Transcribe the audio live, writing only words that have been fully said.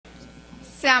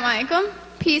Assalamu alaikum.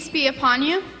 Peace be upon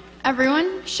you,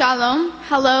 everyone. Shalom.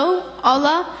 Hello.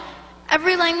 Allah.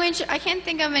 Every language, I can't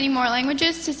think of any more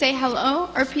languages to say hello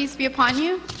or peace be upon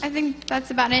you. I think that's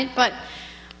about it. But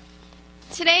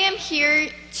today I'm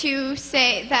here to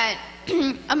say that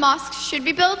a mosque should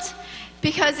be built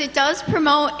because it does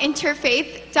promote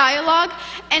interfaith dialogue.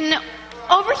 And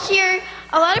over here,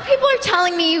 a lot of people are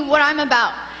telling me what I'm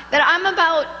about. That I'm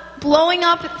about blowing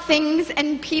up things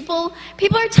and people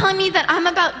are telling me that I'm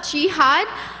about jihad.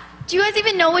 Do you guys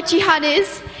even know what jihad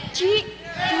is?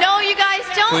 No, you guys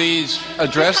don't. Please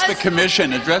address the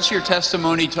commission. Address your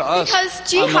testimony to us on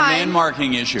the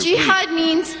landmarking issue. Jihad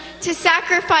means to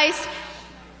sacrifice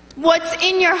what's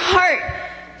in your heart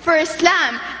for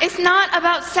Islam. It's not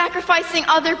about sacrificing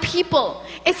other people.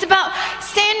 It's about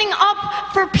standing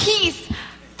up for peace,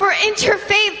 for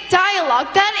interfaith dialogue.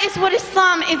 That is what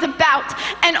Islam is about.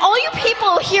 And all you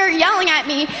people here yelling at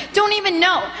me don't even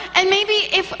know. And maybe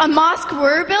if a mosque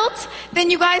were built, then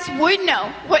you guys would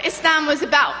know what Islam was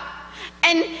about.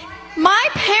 And my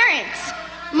parents,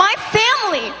 my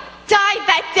family died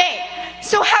that day.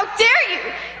 So how dare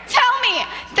you tell me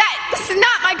that this is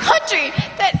not my country,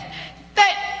 that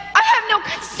I have no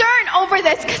concern over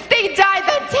this because they died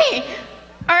that day.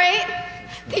 All right?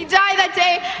 They died that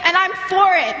day, and I'm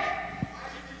for it.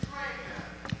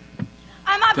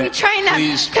 I'm not betraying them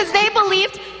because they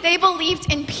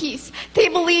believed in peace. They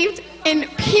believed in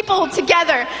people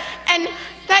together. And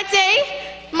that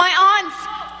day, my aunts,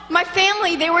 my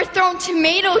family, they were thrown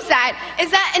tomatoes at.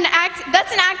 Is that an act?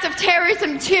 That's an act of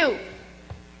terrorism too.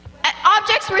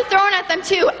 Objects were thrown at them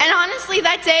too. And honestly,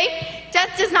 that day,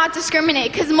 death does not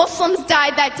discriminate because Muslims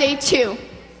died that day too.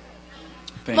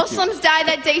 Muslims died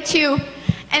that day too.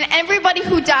 And everybody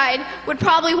who died would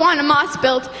probably want a mosque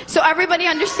built, so everybody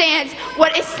understands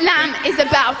what Islam is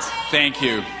about. Thank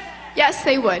you. Yes,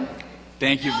 they would.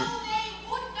 Thank you.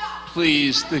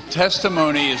 Please, the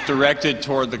testimony is directed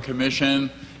toward the commission,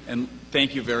 and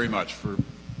thank you very much. For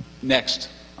next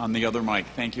on the other mic.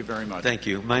 Thank you very much. Thank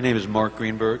you. My name is Mark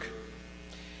Greenberg.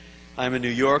 I'm a New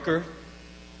Yorker,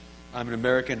 I'm an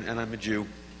American, and I'm a Jew.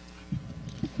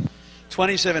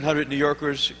 2,700 New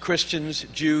Yorkers, Christians,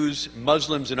 Jews,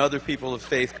 Muslims, and other people of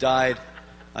faith died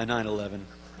on 9/11.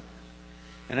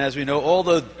 And as we know, all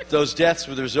those deaths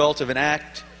were the result of an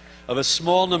act of a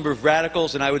small number of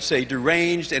radicals, and I would say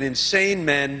deranged and insane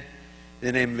men in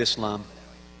the name of Islam.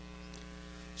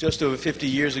 Just over 50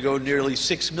 years ago, nearly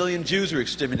 6 million Jews were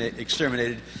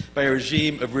exterminated by a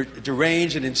regime of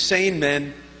deranged and insane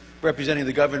men representing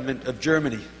the government of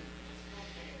Germany.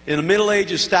 In the Middle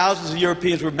Ages, thousands of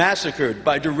Europeans were massacred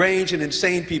by deranged and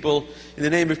insane people in the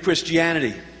name of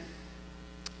Christianity. In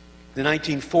the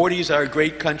 1940s, our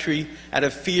great country, out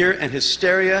of fear and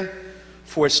hysteria,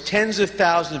 forced tens of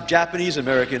thousands of Japanese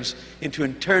Americans into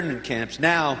internment camps.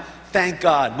 Now, thank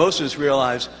God, most of us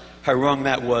realize how wrong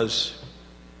that was.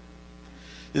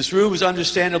 This room is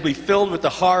understandably filled with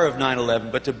the horror of 9/11,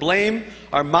 but to blame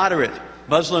our moderate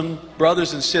Muslim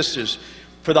brothers and sisters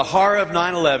for the horror of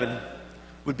 9/11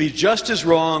 would be just as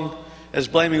wrong as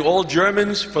blaming all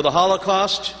Germans for the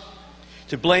Holocaust,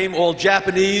 to blame all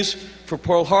Japanese for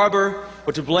Pearl Harbor,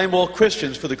 or to blame all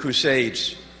Christians for the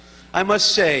Crusades. I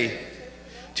must say,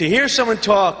 to hear someone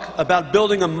talk about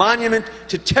building a monument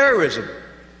to terrorism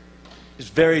is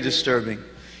very disturbing.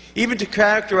 Even to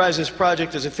characterize this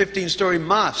project as a 15-story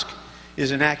mosque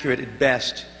is inaccurate at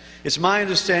best. It's my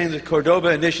understanding that the Cordoba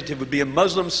Initiative would be a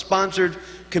Muslim-sponsored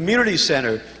community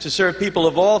center to serve people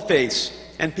of all faiths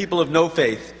and people of no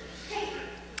faith,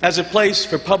 as a place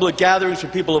for public gatherings for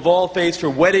people of all faiths, for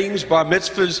weddings, bar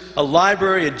mitzvahs, a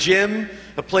library, a gym,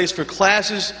 a place for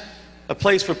classes, a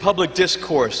place for public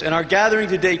discourse. And our gathering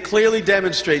today clearly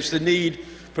demonstrates the need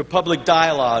for public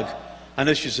dialogue on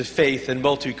issues of faith and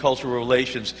multicultural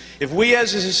relations. If we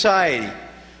as a society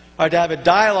are to have a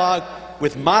dialogue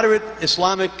with moderate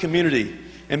Islamic community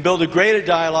and build a greater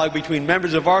dialogue between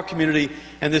members of our community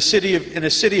and a city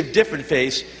of different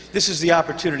faiths, this is the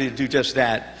opportunity to do just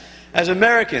that. As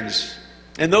Americans,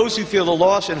 and those who feel the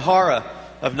loss and horror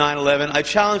of 9/11, I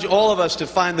challenge all of us to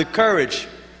find the courage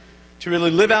to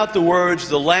really live out the words,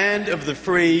 the land of the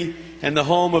free and the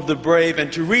home of the brave,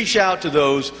 and to reach out to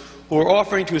those who are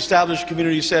offering to establish a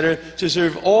community center to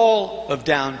serve all of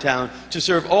downtown, to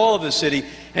serve all of the city,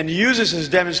 and to use this as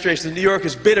a demonstration that New York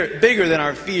is bigger than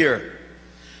our fear.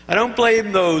 I don't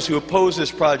blame those who oppose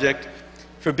this project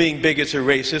for being bigots or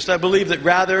racist. I believe that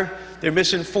rather they're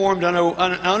misinformed,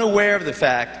 unaware of the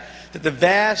fact that the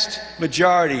vast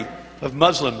majority of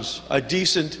Muslims are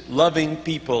decent, loving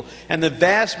people, and the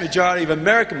vast majority of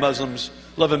American Muslims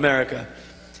love America.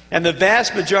 And the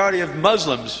vast majority of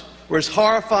Muslims were as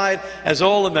horrified as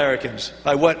all Americans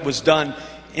by what was done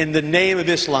in the name of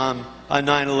Islam on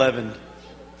 9/11.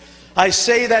 I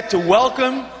say that to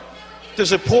welcome the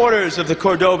supporters of the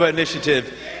Cordoba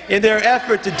Initiative in their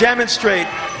effort to demonstrate...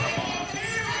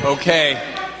 Okay,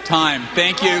 time.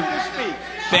 Thank you.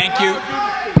 Thank you.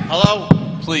 Hello?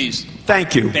 Please.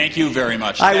 Thank you. Thank you very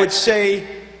much. I would say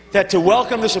that to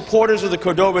welcome the supporters of the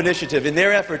Cordoba Initiative in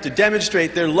their effort to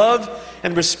demonstrate their love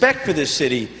and respect for this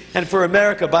city and for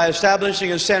America by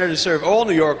establishing a center to serve all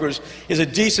New Yorkers is a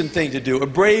decent thing to do, a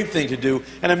brave thing to do,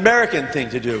 an American thing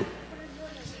to do.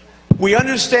 We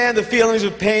understand the feelings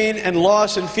of pain and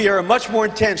loss and fear are much more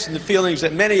intense than the feelings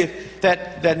that many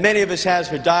of us has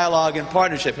for dialogue and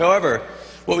partnership. However,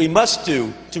 what we must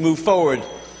do to move forward,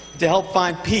 to help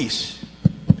find peace,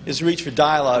 is reach for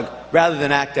dialogue rather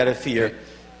than act out of fear.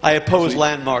 I oppose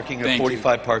landmarking of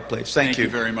 45 Park Place. Thank you.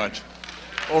 Thank you very much.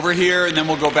 Over here, and then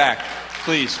we'll go back.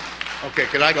 Please. Okay,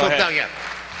 can I go down? Yeah.